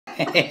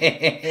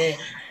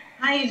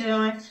How you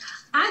doing?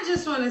 I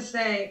just want to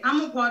say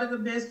I'm a part of the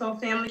Bizco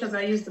family because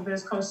I use the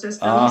Bizco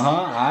systems.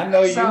 I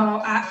know you. So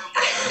I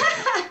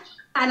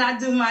and I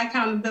do my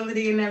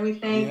accountability and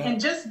everything. Yeah. And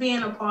just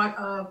being a part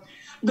of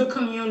the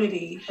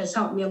community has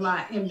helped me a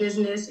lot in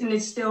business, and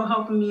it's still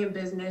helping me in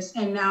business.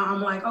 And now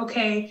I'm like,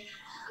 okay,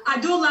 I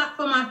do a lot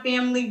for my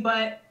family,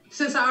 but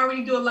since I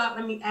already do a lot,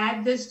 let me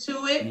add this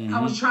to it. I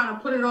was trying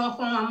to put it off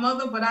on my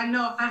mother, but I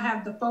know I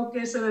have the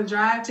focus and the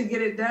drive to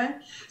get it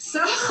done.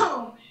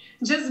 So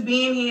just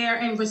being here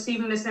and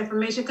receiving this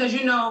information, because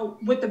you know,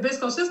 with the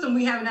Bisco system,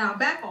 we have it in our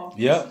back office.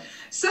 Yep.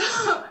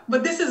 So,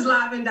 but this is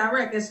live and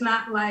direct. It's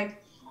not like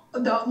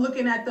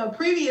looking at the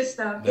previous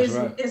stuff is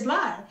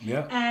live.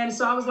 Yeah. And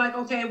so I was like,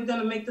 okay, we're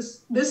gonna make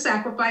this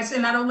sacrifice,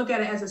 and I don't look at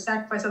it as a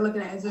sacrifice. I look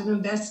at it as an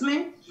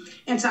investment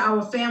into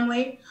our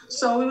family.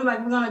 So we were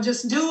like, we're gonna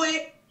just do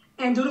it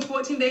and do the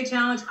 14-day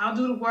challenge. I'll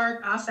do the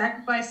work. I'll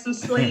sacrifice some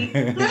sleep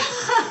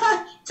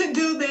to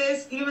do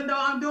this, even though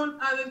I'm doing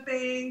other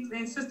things.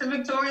 And Sister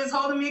Victoria's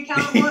holding me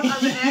accountable in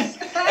other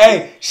aspects.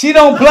 Hey, she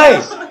don't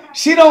play.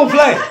 She don't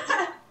play.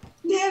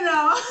 You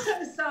know,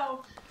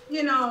 so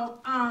you know,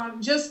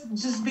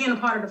 just being a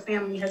part of the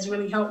family has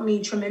really helped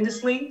me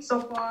tremendously so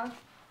far,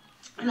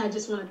 and I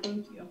just want to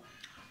thank you.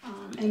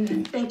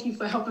 And thank you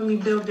for helping me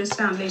build this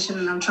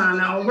foundation that I'm trying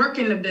to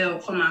working to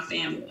build for my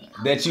family.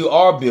 That you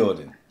are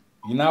building.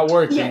 You're not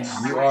working. Yes.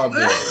 You are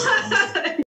building.